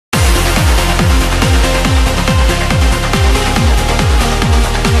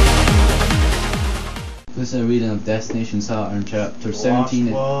This is a reading of Destination Saturn, chapter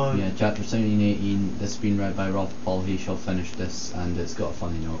 17. One. Yeah, chapter 17, 18. This has been read by Ralph Paul. He shall finish this, and it's got a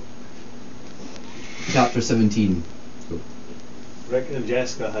funny note. Chapter 17. Go. Rick and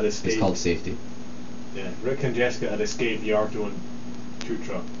Jessica had escaped. It's called Safety. Yeah, Rick and Jessica had escaped Yarto and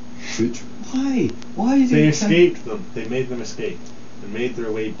Tutra. Why? Why is They he escaped them. They made them escape and made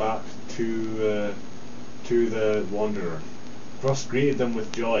their way back to the Wanderer. Ross greeted them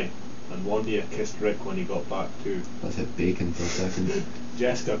with joy, and Wandia kissed Rick when he got back too. Let's hit bacon for a second.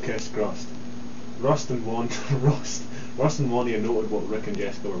 Jessica kissed Rust. Rust and Wandia noted what Rick and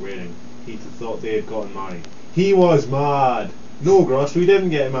Jessica were wearing. He thought they had gotten married. He was mad. No, Gross, we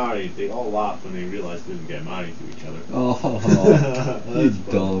didn't get married. They all laughed when they realised they didn't get married to each other. Oh, you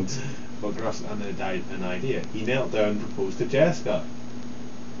dogs. But Gross had an idea. He knelt down and proposed to Jessica.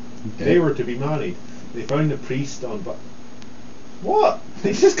 Okay. They were to be married. They found a priest on... What?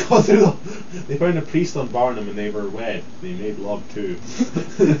 They just got through the... They found a priest on Barnum and they were wed. They made love too.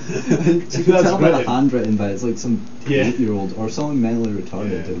 If you tell me the handwritten by it's like some 8-year-old or someone mentally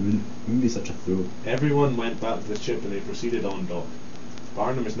retarded, Yeah. it wouldn't be such a fool. Everyone went back to the ship and they proceeded on dock.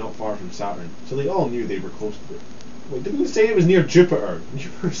 Barnum is not far from Saturn, so they all knew they were close to it. Wait, didn't you say it was near Jupiter?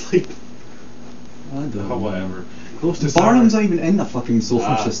 Jupiter's like... I don't know. whatever. Close to Barnum's Saturn. not even in the fucking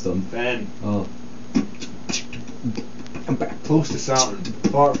solar system. Ben. Oh. I'm back. Close to Saturn,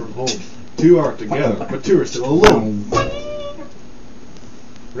 far from home. Two are together, but two are still alone.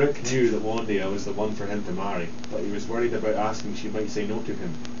 Rick knew that Wandia was the one for him to marry, but he was worried about asking she might say no to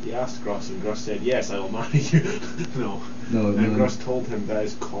him. He asked Gross, and Gross said, "Yes, I will marry you." No. And Gross told him that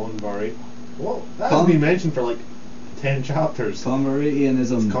his convari... What? That has been mentioned for like 10 chapters.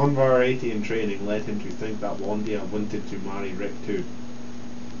 Converatianism. His Convaratian training led him to think that Wandia wanted to marry Rick too.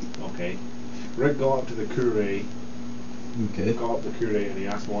 Okay. Rick got up to the Courier. Okay. Got up the Courier and he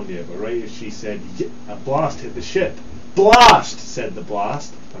asked Wandia, but right as she said, a blast hit the ship. Blast! Said the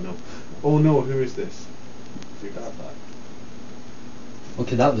blast. Oh no. Oh no, who is this? You got that?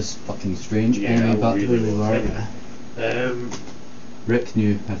 Okay, that was fucking strange. Yeah, Anyway, that back to really where we was. were. Rick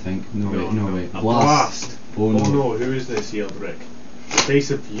knew, I think. No, wait. A blast! Oh no. Who is this? Yelled Rick. The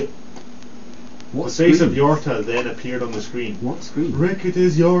face of What the face of screen? Yorta then appeared on the screen. What screen? Rick, it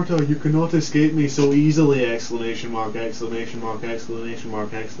is Yorta. You cannot escape me so easily! Exclamation mark! Exclamation mark! Exclamation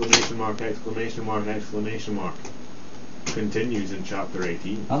mark! Exclamation mark! Exclamation mark! Exclamation mark! Continues in chapter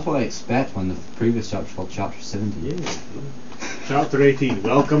 18. That's what I expect when the previous chapter's called chapter 17. Yeah. Chapter 18.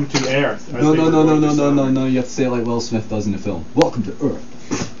 Welcome to Earth. No, you have to say it like Will Smith does in the film. Welcome to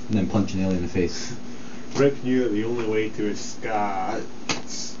Earth. And then punch an alien in the face. Rick knew that the only way to escape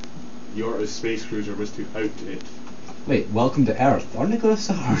Yorta's space cruiser was to out it. Wait, welcome to Earth. Aren't they going to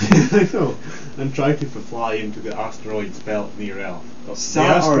Saturn? I know. And try to fly into the asteroid's belt near Earth. The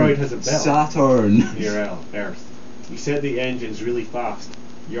Saturn. asteroid has a belt Saturn. near Earth. He set the engines really fast.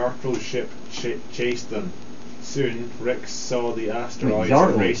 Yarto's ship chased them. Soon, Rick saw the asteroids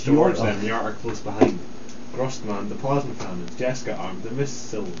and raced towards them. Yarta close behind. Grostman, the plasma cannons. Jessica armed the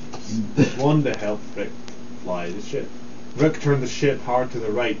missiles. Wanda helped Rick fly the ship. Rick turned the ship hard to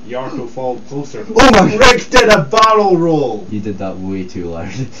the right. Yarto followed closer. Oh my! Rick did a barrel roll! You did that way too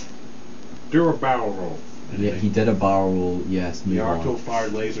loud. Do a barrel roll. Yeah, he did a barrel roll, yes. Yarto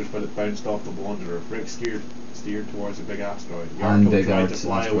fired lasers, but it bounced off the Wanderer. Rick steered towards a big asteroid. And Yarto big tried to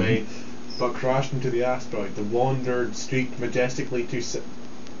fly asteroid. away, but crashed into the asteroid. The Wanderer streaked majestically to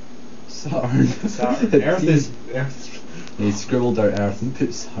Saturn. Earth is... They scribbled out Earth and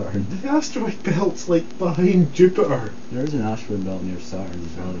put Saturn. The asteroid belt's like behind Jupiter. There's an asteroid belt near Saturn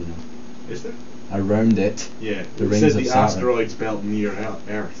as well, you know. Is there? Around it. Yeah, The it rings said of the Saturn. asteroid's belt near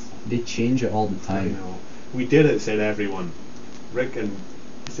Earth. They change it all the I time. know. We did it, said everyone. Rick and...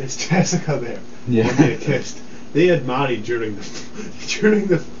 It says Jessica there. Yeah. When they kissed. They had married during the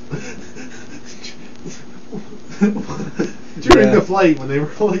flight when they were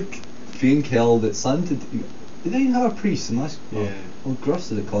like... Being killed at sun to... They didn't even have a priest unless... Yeah. Oh, Gross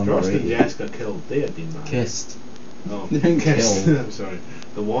did a con. Ross and Jessica killed. They had been married. Kissed. Oh, They didn't kissed. kill. I'm sorry.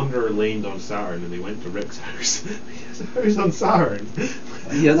 The Wanderer landed on Saturn and they went to Rick's house. He has a house on Saturn.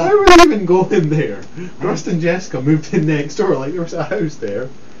 Yeah, Why would they even go in there? Rust and Jessica moved in next door like there was a house there.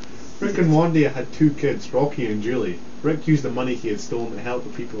 Rick and Wandia had 2 kids, Rocky and Julie. Rick used the money he had stolen to help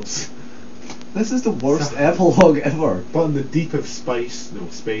the people. This is the worst epilogue ever. But in the deep of space,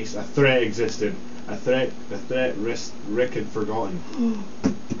 a threat existed. A threat Rick had forgotten.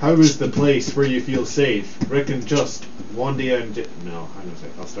 How is the place where you feel safe? Rick and Wandia and no, hang on a sec,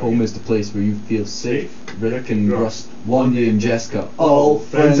 I'll start Home again. is the place where you feel safe. Rick and Rust, Rust, Wandy and Jessica, all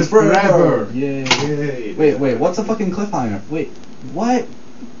friends forever. Yay. Yay. Wait, what's a fucking cliffhanger? Wait, what?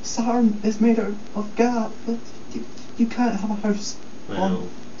 Saturn is made out of gas. You can't have a house on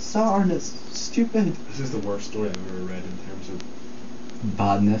Saturn. It's stupid. This is the worst story I've ever read in terms of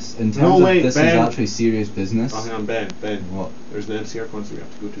badness. In terms of this Ben. is actually serious business. Oh, hang on, Ben. What? There's an MCR concert we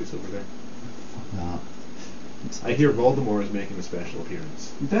have to go to. It's over there. Fuck that. I hear Voldemort is making a special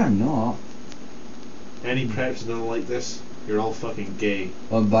appearance. You better not. Any preps that don't like this, you're all fucking gay.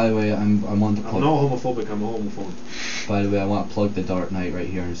 Oh, by the way, I want to plug. I'm not homophobic. I'm a homophobe. By the way, I want to plug The Dark Knight right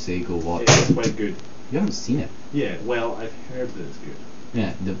here and say go watch It's it. quite good. You haven't seen it. Yeah, well, I've heard that it's good.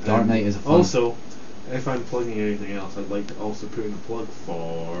 Yeah, The Dark Knight is a fun. Also, if I'm plugging anything else, I'd like to also put in a plug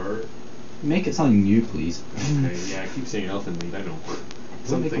for... Make it something new, please. Okay, yeah, I keep saying Elfin Lead, I know.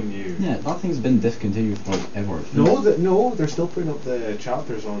 Something new. Yeah, that thing's been discontinued forever. No, they're still putting up the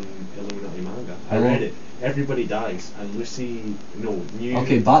chapters on Illuminati manga. I read it. Everybody dies, and Lucy... No, new...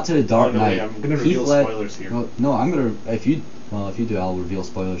 Okay, back to The Dark Knight. I'm going to reveal spoilers here. No, I'm going to... If you do, I'll reveal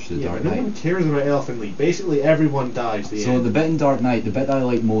spoilers to The Dark But Knight. no one cares about Elfin Lead. Basically, everyone dies the So end. the bit in Dark Knight, the bit that I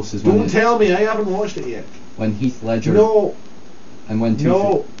like most is when... Don't tell me, I haven't watched it yet. When Heath Ledger... No! And when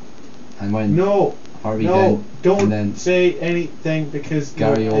And when... No! Harvey No! Dent... Don't and then say anything because...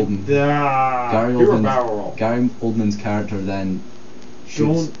 Gary Oldman. Gary Oldman's character then...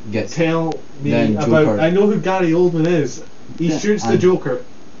 Don't tell me then about... Joker. I know who Gary Oldman is. He shoots the Joker.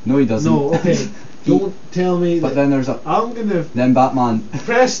 No, he doesn't. No, okay. Don't tell me But that. then there's a... I'm gonna... Then Batman...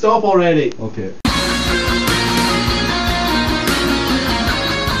 Press stop already. Okay.